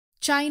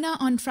China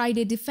on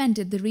Friday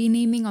defended the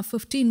renaming of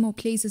 15 more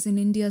places in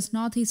India's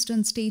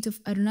northeastern state of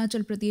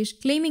Arunachal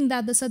Pradesh, claiming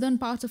that the southern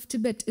part of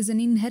Tibet is an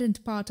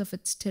inherent part of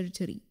its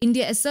territory.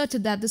 India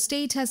asserted that the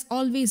state has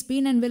always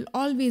been and will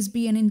always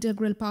be an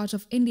integral part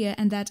of India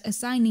and that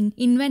assigning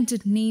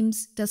invented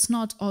names does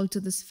not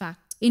alter this fact.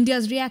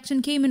 India's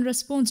reaction came in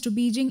response to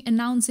Beijing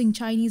announcing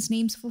Chinese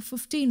names for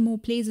 15 more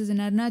places in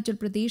Arunachal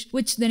Pradesh,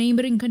 which the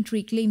neighbouring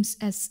country claims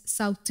as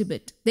South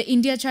Tibet. The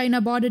India-China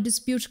border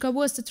dispute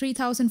covers the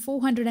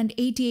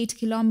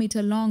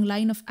 3,488-kilometre-long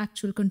line of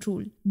actual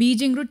control.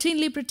 Beijing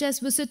routinely protests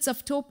visits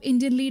of top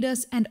Indian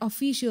leaders and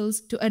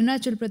officials to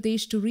Arunachal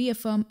Pradesh to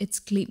reaffirm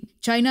its claim.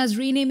 China's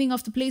renaming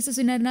of the places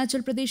in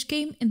Arunachal Pradesh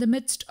came in the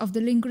midst of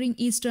the lingering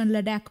eastern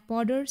Ladakh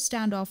border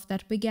standoff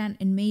that began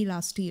in May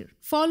last year.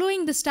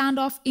 Following the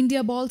standoff,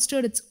 India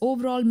bolstered its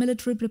overall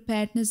military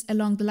preparedness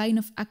along the line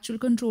of actual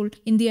control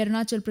in the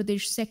Arunachal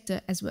Pradesh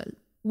sector as well.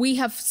 We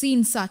have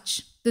seen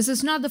such. This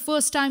is not the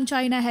first time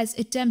China has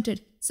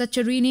attempted such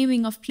a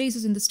renaming of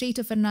places in the state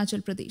of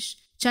Arunachal Pradesh.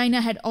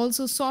 China had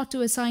also sought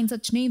to assign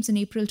such names in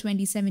April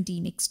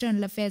 2017,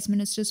 External Affairs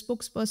Minister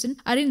spokesperson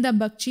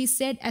Arunachal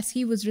said as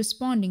he was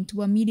responding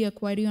to a media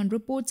query on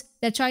reports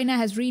that China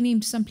has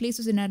renamed some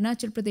places in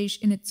Arunachal Pradesh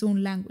in its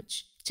own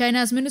language.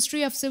 China's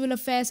Ministry of Civil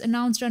Affairs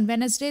announced on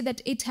Wednesday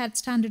that it had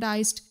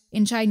standardized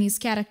in Chinese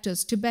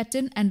characters,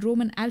 Tibetan and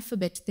Roman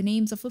alphabet the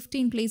names of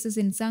 15 places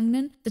in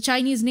Zangnan, the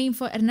Chinese name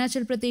for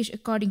Arunachal Pradesh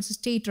according to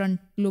state-run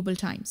Global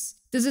Times.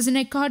 This is in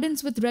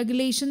accordance with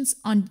regulations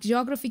on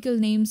geographical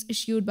names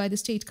issued by the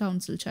State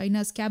Council,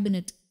 China's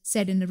cabinet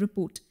said in a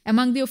report.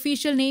 Among the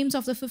official names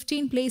of the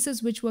 15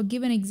 places which were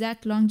given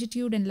exact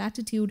longitude and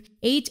latitude,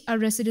 8 are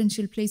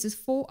residential places,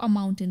 4 are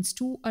mountains,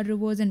 2 are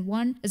rivers and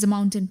 1 is a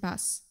mountain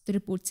pass, the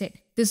report said.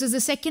 This is the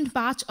second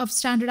batch of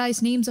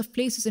standardized names of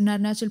places in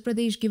Arunachal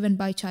Pradesh given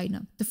by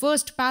China. The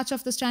first batch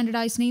of the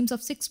standardized names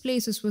of 6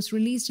 places was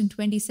released in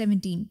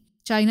 2017.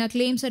 China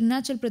claims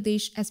Arunachal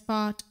Pradesh as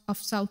part of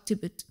South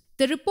Tibet.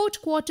 The report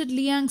quoted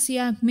Liang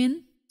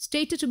Xiaomin,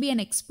 stated to be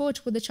an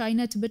expert with the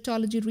China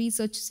Tibetology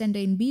Research Center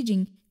in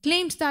Beijing,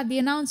 claimed that the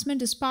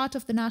announcement is part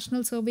of the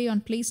national survey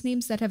on place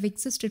names that have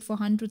existed for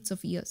hundreds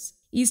of years.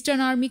 Eastern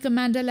Army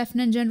Commander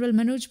Lieutenant General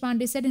Manoj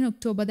Pandey said in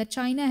October that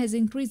China has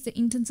increased the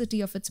intensity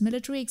of its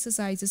military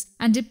exercises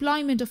and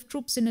deployment of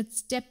troops in its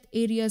steppe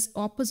areas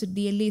opposite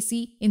the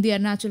LAC in the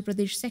Arunachal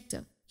Pradesh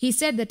sector. He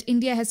said that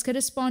India has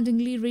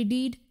correspondingly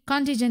readied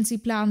contingency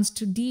plans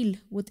to deal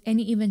with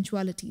any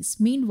eventualities.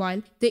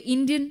 Meanwhile, the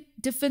Indian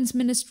Defense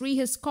Ministry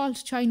has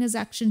called China's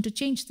action to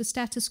change the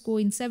status quo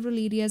in several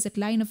areas at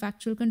line of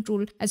actual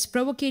control as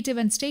provocative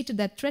and stated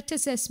that threat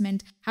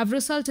assessment have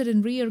resulted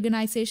in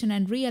reorganization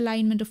and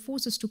realignment of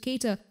forces to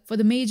cater for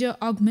the major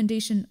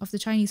augmentation of the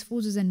Chinese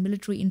forces and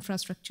military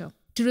infrastructure.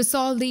 To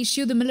resolve the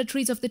issue, the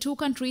militaries of the two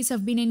countries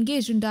have been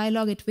engaged in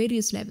dialogue at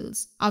various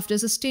levels. After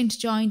sustained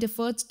joint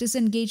efforts,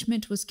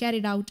 disengagement was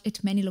carried out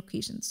at many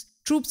locations.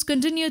 Troops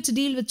continued to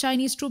deal with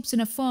Chinese troops in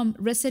a firm,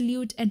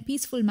 resolute and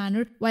peaceful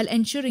manner while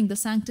ensuring the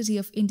sanctity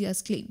of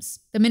India's claims.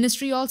 The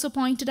ministry also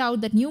pointed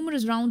out that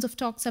numerous rounds of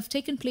talks have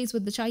taken place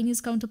with the Chinese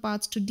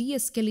counterparts to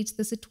de-escalate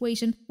the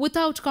situation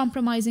without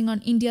compromising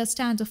on India's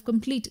stand of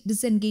complete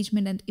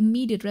disengagement and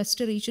immediate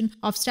restoration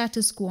of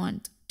status quo.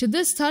 To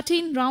this,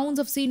 13 rounds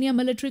of senior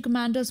military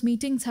commanders'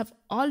 meetings have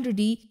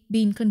already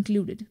been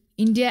concluded.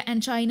 India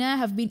and China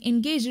have been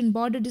engaged in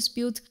border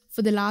disputes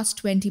for the last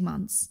 20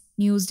 months.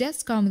 News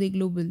Desk, Kaumudy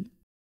Global.